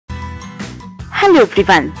Hello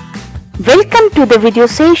everyone, welcome to the video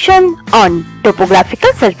session on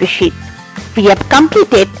Topographical Survey Sheet. We have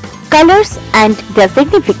completed colors and their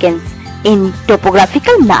significance in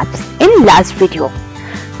Topographical Maps in last video.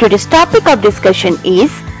 Today's topic of discussion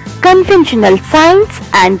is conventional signs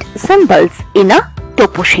and symbols in a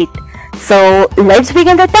Toposheet. So let's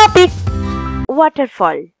begin the topic.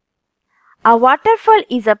 Waterfall. A waterfall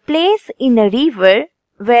is a place in a river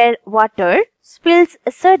where water spills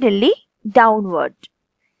suddenly downward.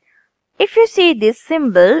 If you see this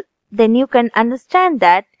symbol, then you can understand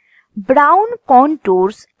that brown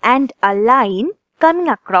contours and a line coming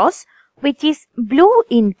across which is blue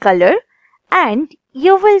in color, and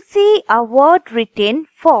you will see a word written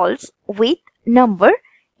falls with number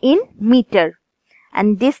in meter,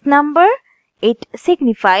 and this number, it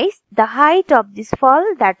signifies the height of this fall,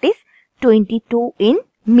 that is 22 in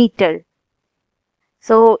meter.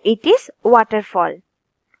 So it is waterfall.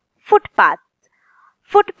 Footpath.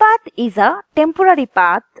 Footpath is a temporary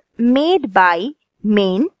path made by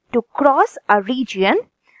men to cross a region,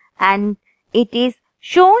 and it is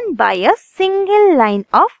shown by a single line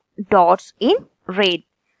of dots in red.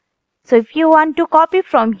 So if you want to copy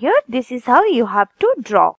from here, this is how you have to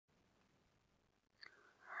draw.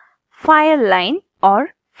 Fire line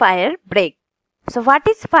or fire break. So what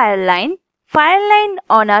is fire line? Fire line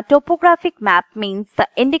on a topographic map means the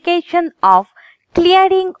indication of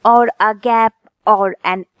clearing or a gap or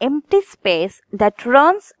an empty space that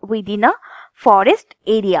runs within a forest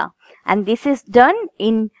area, and this is done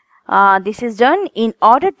in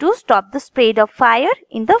order to stop the spread of fire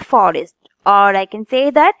in the forest, or I can say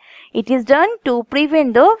that it is done to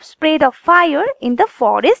prevent the spread of fire in the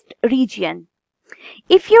forest region.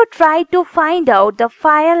 If you try to find out the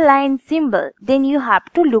fire line symbol, then you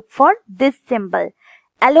have to look for this symbol.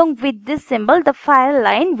 Along with this symbol, the fire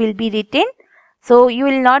line will be written. So you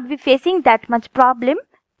will not be facing that much problem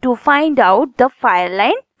to find out the fire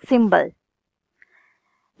line symbol.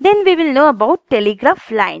 Then we will know about telegraph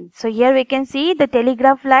line. So here we can see the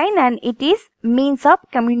telegraph line, and it is means of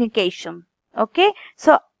communication. Okay.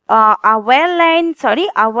 So a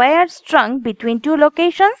wire strung between two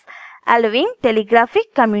locations allowing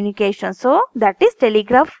telegraphic communication. So that is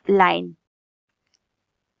telegraph line.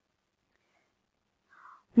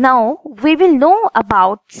 Now we will know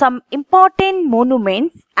about some important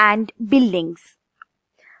monuments and buildings.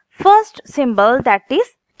 First symbol, that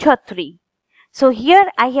is Chhatri. So here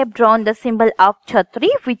I have drawn the symbol of Chhatri,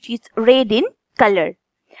 which is red in color.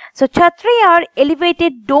 So Chhatri are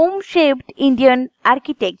elevated dome-shaped Indian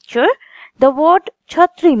architecture. The word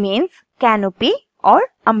Chhatri means canopy or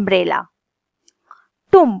umbrella.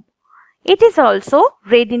 Tomb. It is also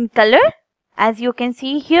red in color. As you can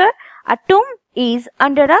see here, a tomb is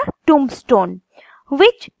under a tombstone,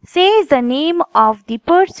 which says the name of the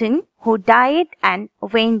person who died and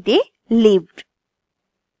when they lived.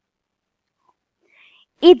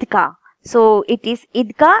 Idgah. So it is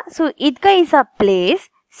Idgah. So Idgah is a place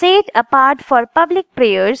set apart for public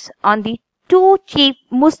prayers on the two chief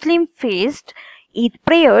Muslim feasts, Eid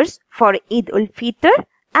prayers for Eid ul-Fitr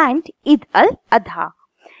and Eid al-Adha.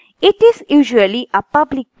 It is usually a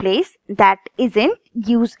public place that isn't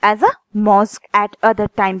used as a mosque at other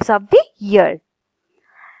times of the year.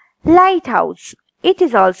 Lighthouse. It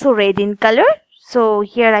is also red in color. So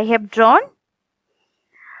here I have drawn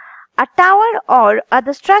a tower or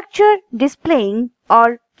other structure displaying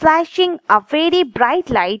or flashing a very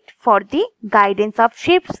bright light for the guidance of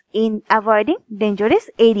ships in avoiding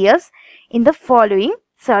dangerous areas in the following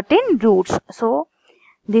certain routes. So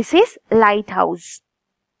this is lighthouse.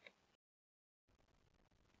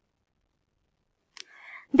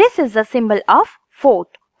 This is the symbol of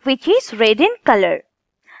fort, which is red in color.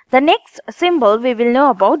 The next symbol we will know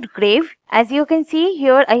about grave. As you can see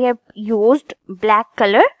here, I have used black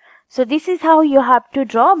color. So this is how you have to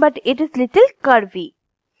draw, but it is little curvy.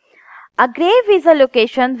 A grave is a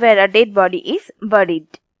location where a dead body is buried.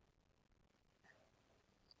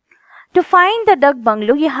 To find the duck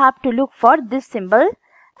bungalow, you have to look for this symbol.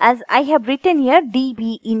 As I have written here,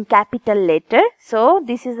 DB in capital letter. So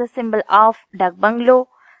this is the symbol of duck bungalow.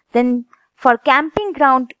 Then for camping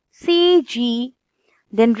ground, CG.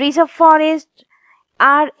 Then reserve forest,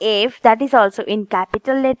 RF, that is also in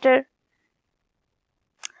capital letter.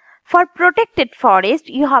 For protected forest,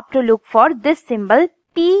 you have to look for this symbol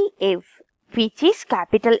PF, which is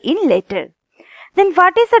capital in letter. Then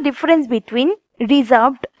what is the difference between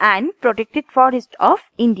reserved and protected forest of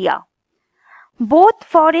India? Both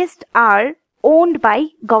forests are owned by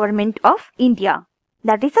Government of India.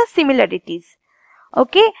 That is the similarities.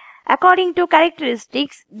 Okay. According to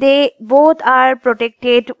characteristics, they both are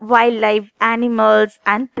protected wildlife, animals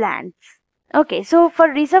and plants. Okay, so for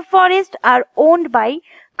reserve forests are owned by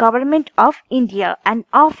Government of India and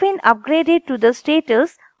often upgraded to the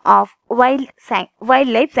status of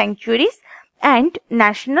wildlife sanctuaries and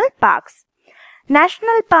national parks.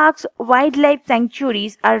 National parks, wildlife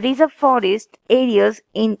sanctuaries are reserve forest areas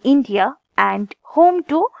in India and home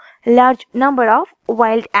to large number of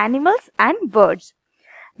wild animals and birds.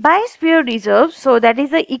 Biosphere reserves, so that is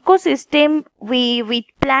the ecosystem with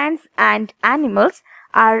plants and animals,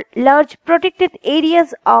 are large protected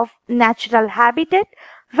areas of natural habitat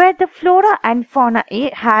where the flora and fauna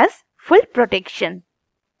has full protection.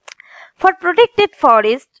 For protected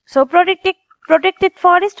forests, so protected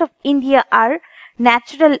forests of India are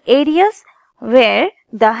natural areas where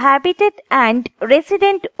the habitat and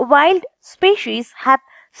resident wild species have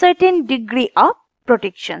certain degree of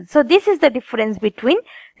protection. So this is the difference between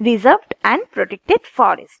reserved and protected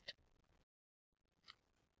forest.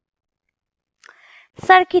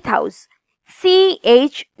 Circuit house.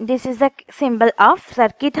 CH, this is the symbol of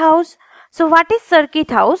circuit house. So what is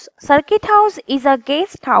circuit house? Circuit house is a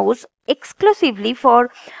guest house exclusively for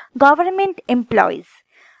government employees.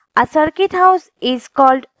 A circuit house is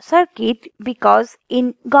called circuit because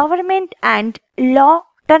in government and law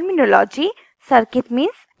terminology, circuit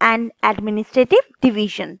means an administrative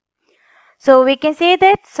division. So we can say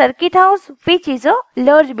that circuit house, which is a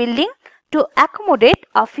large building to accommodate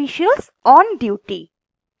officials on duty.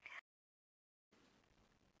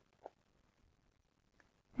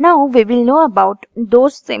 Now we will know about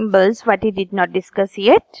those symbols what we did not discuss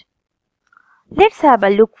yet. Let's have a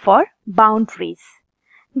look for boundaries.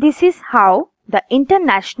 This is how the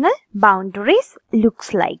international boundaries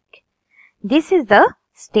looks like. This is the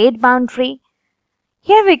state boundary.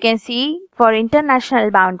 Here we can see for international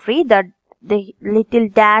boundary the little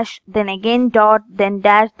dash, then again dot, then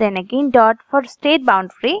dash, then again dot. For state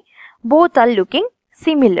boundary, both are looking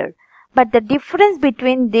similar. But the difference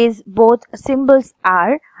between these both symbols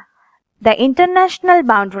are the international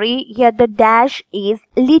boundary, here the dash is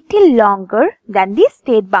little longer than the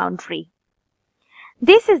state boundary.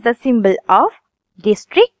 This is the symbol of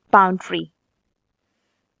district boundary.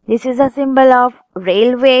 This is a symbol of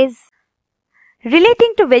railways.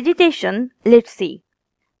 Relating to vegetation, let's see.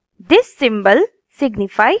 This symbol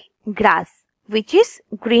signifies grass, which is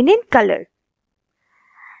green in color.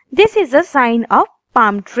 This is a sign of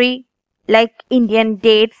palm tree, like Indian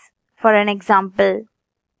dates for an example.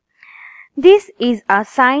 This is a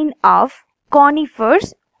sign of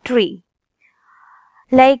coniferous tree.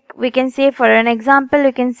 Like we can say for an example,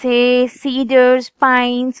 we can say cedars,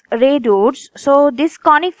 pines, redwoods. So this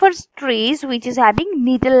coniferous trees which is having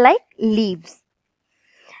needle-like leaves.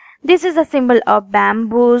 This is a symbol of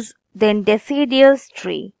bamboos, then deciduous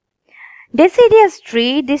tree. Deciduous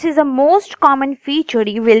tree, this is the most common feature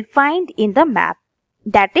you will find in the map.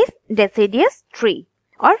 That is deciduous tree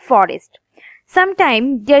or forest.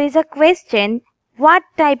 Sometimes there is a question what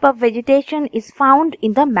type of vegetation is found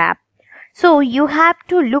in the map. So you have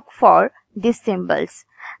to look for these symbols.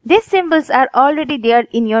 These symbols are already there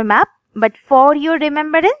in your map, but for your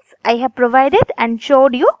remembrance, I have provided and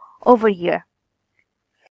showed you over here.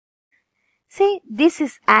 See, this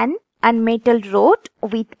is an unmetalled road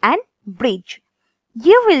with an bridge.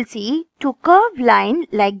 You will see two curved lines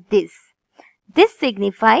like this. This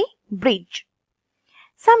signifies bridge.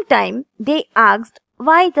 Sometimes they asked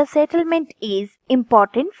why the settlement is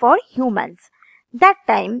important for humans. That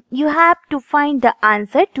time you have to find the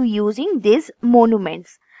answer to using these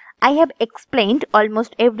monuments. I have explained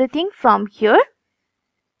almost everything from here.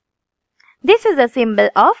 This is a symbol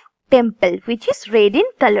of temple which is red in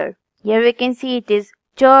color. Here we can see it is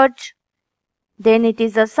church, then it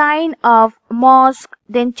is a sign of mosque,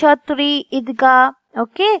 then chhatri, idgah,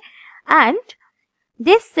 okay, and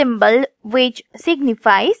this symbol which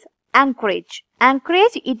signifies anchorage.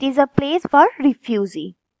 Anchorage, it is a place for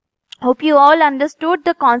refugee. Hope you all understood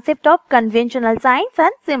the concept of conventional signs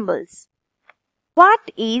and symbols. What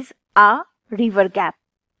is a river gap?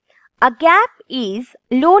 A gap is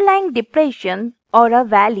low-lying depression or a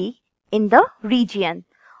valley in the region.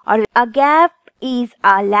 Or a gap is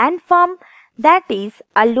a landform, that is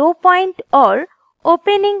a low point or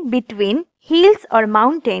opening between hills or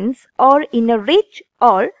mountains or in a ridge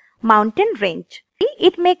or mountain range.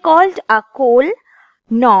 It may be called a col,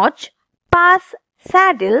 notch, pass,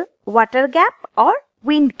 saddle, water gap or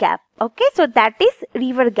wind gap. Okay, so that is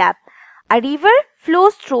river gap. A river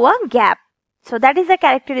flows through a gap. So that is the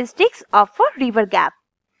characteristics of a river gap.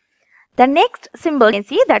 The next symbol you can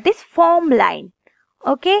see, that is foam line.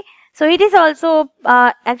 Okay, so it is also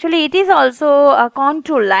actually it is also a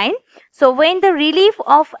contour line. So when the relief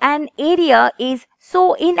of an area is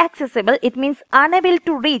so inaccessible, it means unable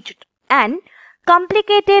to reach and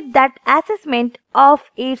complicated that assessment of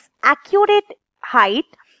its accurate height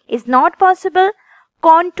is not possible.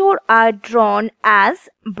 Contours are drawn as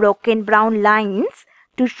broken brown lines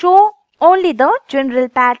to show only the general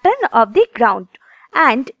pattern of the ground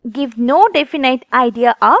and give no definite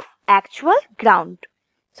idea of actual ground.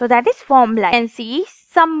 So that is form line. You can see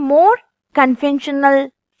some more conventional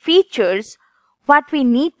features what we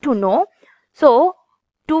need to know. So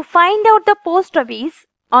to find out the post office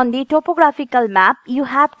on the topographical map, you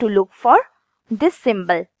have to look for this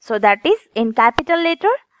symbol. So that is in capital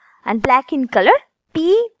letter and black in color,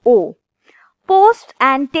 PO. Post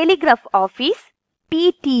and Telegraph Office,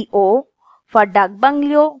 PTO. For Duck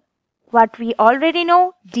Bungalow, what we already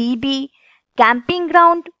know, DB. Camping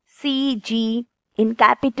Ground, CG in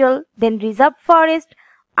capital. Then Reserve Forest,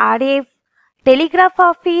 RF. Telegraph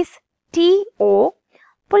Office, TO.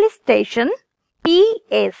 Police Station,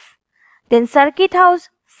 PS. Then Circuit House,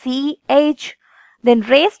 CH. Then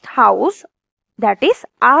Rest House, that is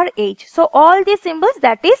RH. So all these symbols,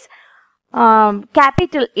 that is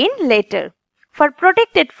capital in letter. For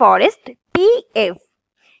Protected Forest, PF.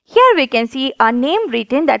 Here we can see a name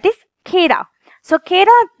written, that is Khera. So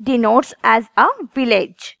Khera denotes as a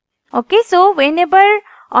village. Okay, so whenever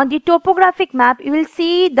on the topographic map you will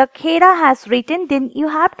see the Khera has written, then you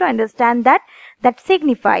have to understand that that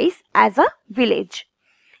signifies as a village.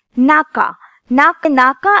 Naka.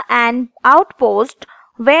 Naka and outpost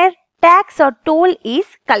where tax or toll is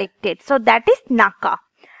collected. So that is Naka.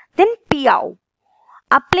 Then Piao,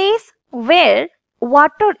 a place where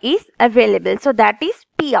water is available. So that is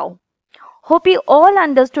Piao. Hope you all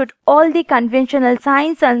understood all the conventional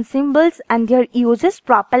signs and symbols and their uses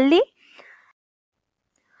properly.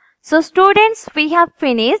 So students, we have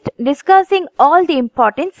finished discussing all the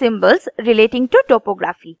important symbols relating to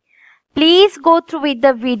topography. Please go through with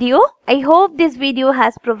the video. I hope this video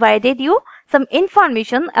has provided you some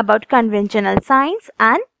information about conventional signs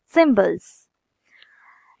and symbols.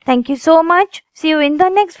 Thank you so much. See you in the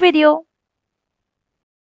next video.